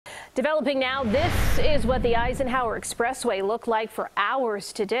Developing now, this is what the Eisenhower Expressway looked like for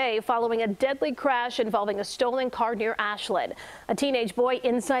hours today following a deadly crash involving a stolen car near Ashland. A teenage boy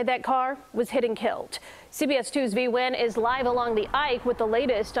inside that car was hit and killed. CBS 2's Vi Nguyen is live along the Ike with the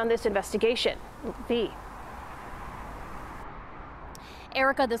latest on this investigation. Vi.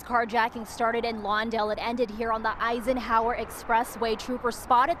 Erica, this carjacking started in Lawndale. It ended here on the Eisenhower Expressway. Troopers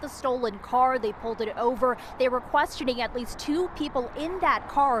spotted the stolen car. They pulled it over. They were questioning at least 2 people in that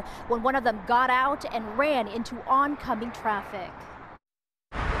car when one of them got out and ran into oncoming traffic.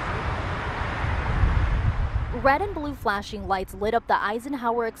 Red and blue flashing lights lit up the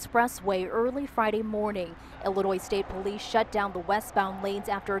Eisenhower Expressway early Friday morning. Illinois State Police shut down the westbound lanes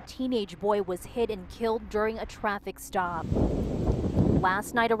after a teenage boy was hit and killed during a traffic stop.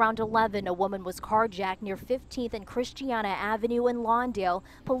 Last night around 11, a woman was carjacked near 15th and Christiana Avenue in Lawndale.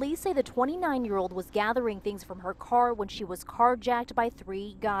 Police say the 29-year-old was gathering things from her car when she was carjacked by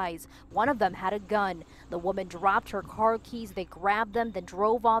 3 guys. One of them had a gun. The woman dropped her car keys, they grabbed them, then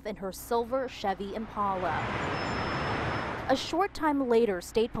drove off in her silver Chevy Impala. A short time later,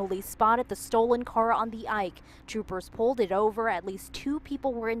 state police spotted the stolen car on the Ike. Troopers pulled it over. At least 2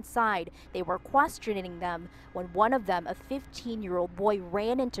 people were inside. They were questioning them when one of them, a 15-year-old boy,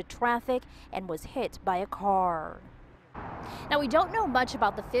 ran into traffic and was hit by a car. Now, we don't know much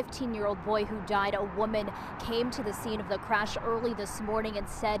about the 15-year-old boy who died. A woman came to the scene of the crash early this morning and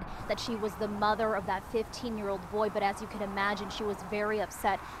said that she was the mother of that 15-year-old boy, but as you can imagine, she was very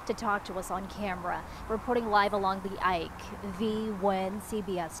upset to talk to us on camera. Reporting live along the Ike, Vi Nguyen,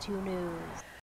 CBS 2 News.